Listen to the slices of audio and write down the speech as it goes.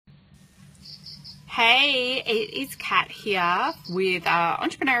Hey, it is Kat here with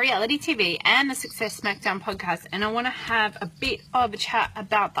Entrepreneur Reality TV and the Success Smackdown podcast, and I want to have a bit of a chat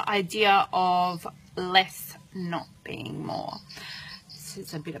about the idea of less not being more. This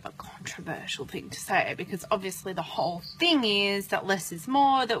is a bit of a controversial thing to say because obviously the whole thing is that less is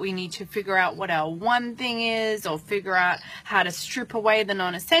more, that we need to figure out what our one thing is or figure out how to strip away the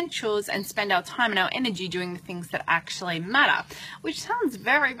non-essentials and spend our time and our energy doing the things that actually matter, which sounds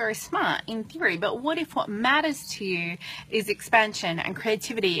very, very smart in theory. But what if what matters to you is expansion and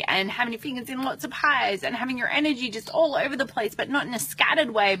creativity and having your fingers in lots of pies and having your energy just all over the place, but not in a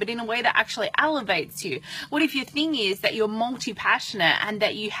scattered way, but in a way that actually elevates you? What if your thing is that you're multi-passionate and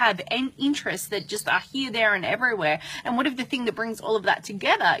that you have interests that just are here, there, and everywhere? And what if the thing that brings all of that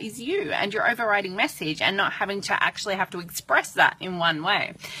together is you and your overriding message and not having to actually have to express that in one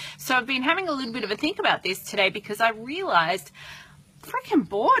way? So I've been having a little bit of a think about this today because I realized freaking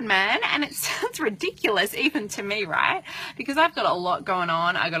bored, man, and it sounds ridiculous even to me, right? Because I've got a lot going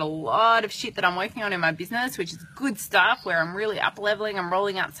on. I got a lot of shit that I'm working on in my business, which is good stuff, where I'm really up leveling. I'm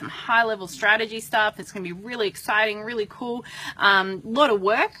rolling out some high level strategy stuff. It's going to be really exciting, really cool. Lot of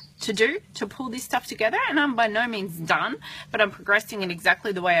work to do to pull this stuff together, and I'm by no means done, but I'm progressing in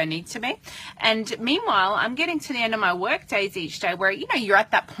exactly the way I need to be. And meanwhile, I'm getting to the end of my work days each day where, you know, you're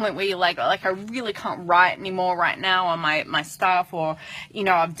at that point where you're like I really can't write anymore right now on my stuff, or, you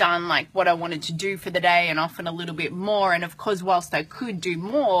know, I've done like what I wanted to do for the day and often a little bit more. And of course, whilst I could do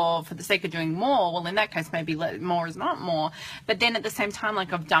more for the sake of doing more, well, in that case, maybe more is not more. But then at the same time,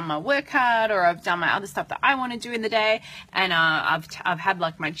 like I've done my workout or I've done my other stuff that I want to do in the day, and I've had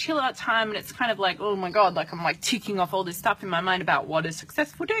like my chill out time, and it's kind of like, oh my god, like I'm like ticking off all this stuff in my mind about what a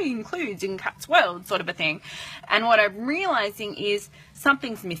successful day includes in Kat's world, sort of a thing. And what I'm realizing is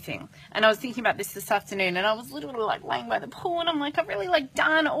something's missing. And I was thinking about this afternoon, and I was literally like laying by the pool, and I'm like, I've really like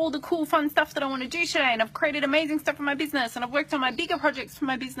done all the cool fun stuff that I want to do today, and I've created amazing stuff for my business, and I've worked on my bigger projects for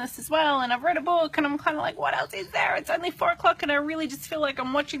my business as well, and I've read a book, and I'm kind of like, what else is there? It's only 4 o'clock, and I really just feel like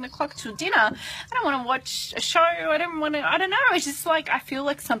I'm watching the clock till dinner. I don't want to watch a show. I don't know. It's just like, I feel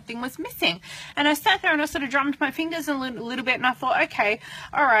like something was missing. And I sat there and I sort of drummed my fingers a little bit, and I thought, okay,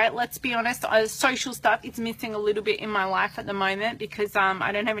 all right, let's be honest, social stuff is missing a little bit in my life at the moment because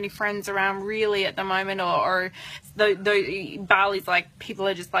I don't have any friends around really at the moment, or Bali's like, people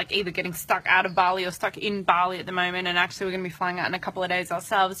are just like either getting stuck out of Bali or stuck in Bali at the moment, and actually we're going to be flying out in a couple of days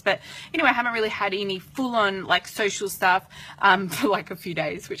ourselves. But anyway, I haven't really had any full-on like social stuff for like a few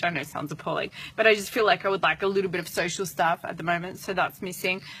days, which I know sounds appalling, but I just feel like I would like a little bit of social stuff at the moment, so that's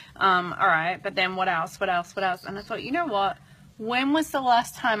missing. All right, but then what else? And I thought, you know what? When was the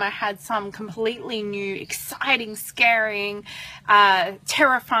last time I had some completely new, exciting, scaring,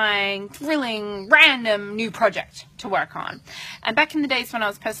 terrifying, thrilling, random new project to work on? And back in the days when I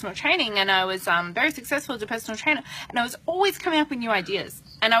was personal training, and I was very successful as a personal trainer, and I was always coming up with new ideas.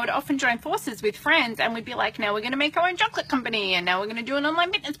 And I would often join forces with friends, and we'd be like, now we're going to make our own chocolate company, and now we're going to do an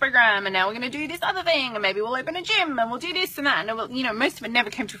online fitness program, and now we're going to do this other thing, and maybe we'll open a gym, and we'll do this and that. And it will, you know, most of it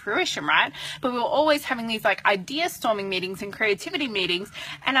never came to fruition, right? But we were always having these like idea storming meetings and creativity meetings.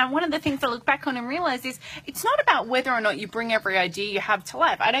 And one of the things I look back on and realize is it's not about whether or not you bring every idea you have to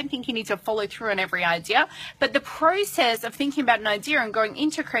life. I don't think you need to follow through on every idea, but the process of thinking about an idea and going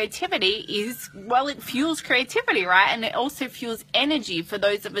into creativity is, well, it fuels creativity, right? And it also fuels energy for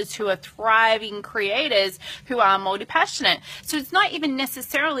those of us who are thriving creators who are multi-passionate. So it's not even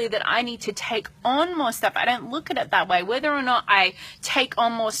necessarily that I need to take on more stuff. I don't look at it that way. Whether or not I take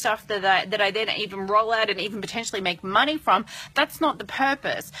on more stuff that I then even roll out and even potentially make money from, that's not the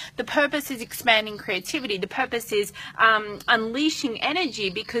purpose. The purpose is expanding creativity. The purpose is unleashing energy,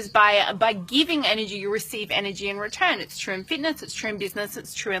 because by giving energy, you receive energy in return. It's true in fitness, it's true in business,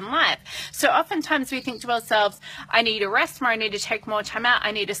 it's true in life. So oftentimes we think to ourselves, I need to rest more, I need to take more time out,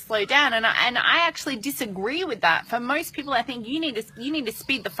 I need to slow down. And I actually disagree with that. For most people, I think you need to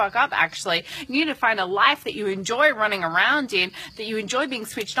speed the fuck up, actually. You need to find a life that you enjoy running around in, that you enjoy being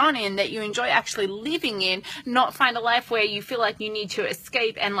switched on in, that you enjoy actually living in, not find a life where you feel like you need to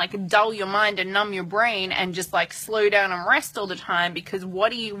escape and like dull your mind and numb your brain and just like slow down and rest all the time. Because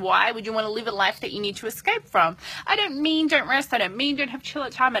why would you want to live a life that you need to escape from? I don't mean don't rest. I don't mean don't have chill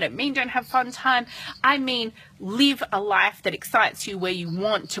out time. I don't mean don't have fun time. I mean live a life that excites you, where you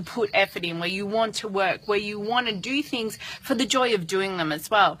want to put effort in, where you want to work, where you want to do things for the joy of doing them as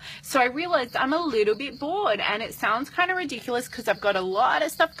well. So I realized I'm a little bit bored, and it sounds kind of ridiculous because I've got a lot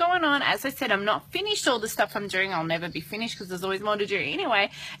of stuff going on. As I said, I'm not finished all the stuff I'm doing. I'll never be finished because there's always more to do anyway.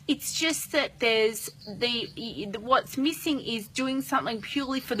 It's just that there's what's missing is doing something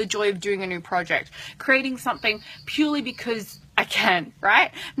purely for the joy of doing a new project, creating something purely because I can, right?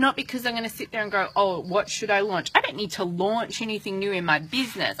 Not because I'm going to sit there and go, oh, what should I launch? I don't need to launch anything new in my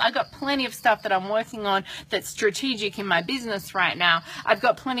business. I've got plenty of stuff that I'm working on that's strategic in my business right now. I've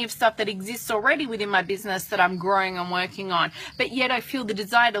got plenty of stuff that exists already within my business that I'm growing and working on. But yet I feel the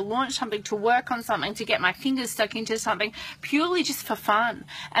desire to launch something, to work on something, to get my fingers stuck into something purely just for fun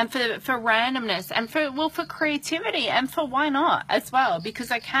and for randomness and for creativity and for why not as well,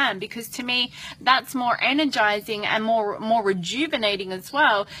 because I can, because to me that's more energizing and more rejuvenating as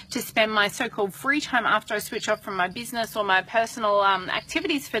well, to spend my so-called free time after I switch off from my business or my personal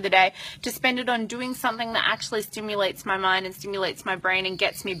activities for the day, to spend it on doing something that actually stimulates my mind and stimulates my brain and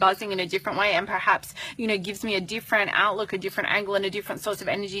gets me buzzing in a different way, and perhaps, you know, gives me a different outlook, a different angle, and a different source of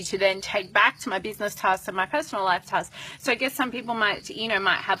energy to then take back to my business tasks and my personal life tasks. So I guess some people might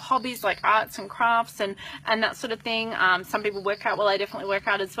have hobbies like arts and crafts and that sort of thing. Some people work out. Well, I definitely work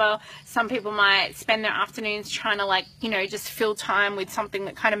out as well. Some people might spend their afternoons trying to, like, you know, just fill time with something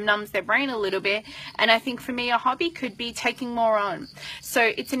that kind of numbs their brain a little bit. And I think for me, a hobby could be taking more on. So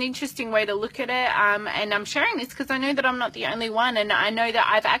it's an interesting way to look at it. And I'm sharing this because I know that I'm not the only one. And I know that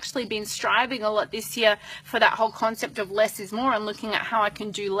I've actually been striving a lot this year for that whole concept of less is more, and looking at how I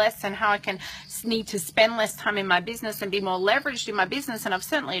can do less and how I can need to spend less time in my business and be more leveraged in my business. And I've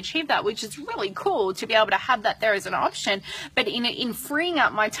certainly achieved that, which is really cool to be able to have that there as an option. But in freeing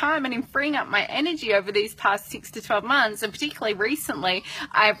up my time and in freeing up my energy over these past 6 to 12 months, and particularly recently,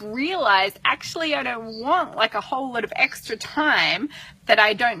 I've realized actually I don't want like a whole lot of extra time that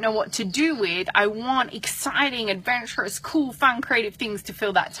I don't know what to do with. I want exciting, adventurous, cool, fun, creative things to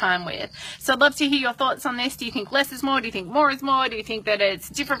fill that time with. So I'd love to hear your thoughts on this. Do you think less is more? Do you think more is more? Do you think that it's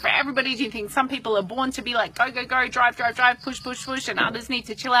different for everybody? Do you think some people are born to be like go, go, go, drive, drive, drive, push, push, push, and others need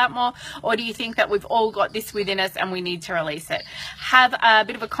to chill out more? Or do you think that we've all got this within us and we need to release it? Have a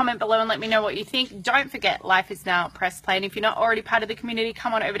bit of a comment below and let me know what you think. Don't forget, life is now. Press play. And if you're not already part of the community,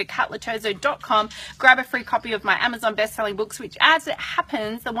 come on over to katlatozo.com, grab a free copy of my Amazon best-selling books, which, as it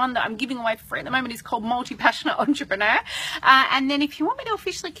happens, the one that I'm giving away for free at the moment is called Multi-Passionate Entrepreneur. And then if you want me to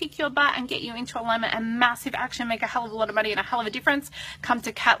officially kick your butt and get you into alignment and massive action, make a hell of a lot of money and a hell of a difference, come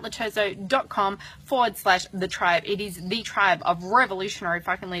to katlatozo.com/the tribe. It is the tribe of revolutionary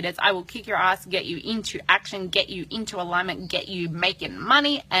fucking leaders. I will kick your ass, get you into action, get you into alignment, get you making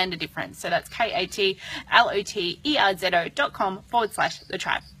money and a difference. So that's katlotero.com/the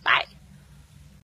tribe. Bye.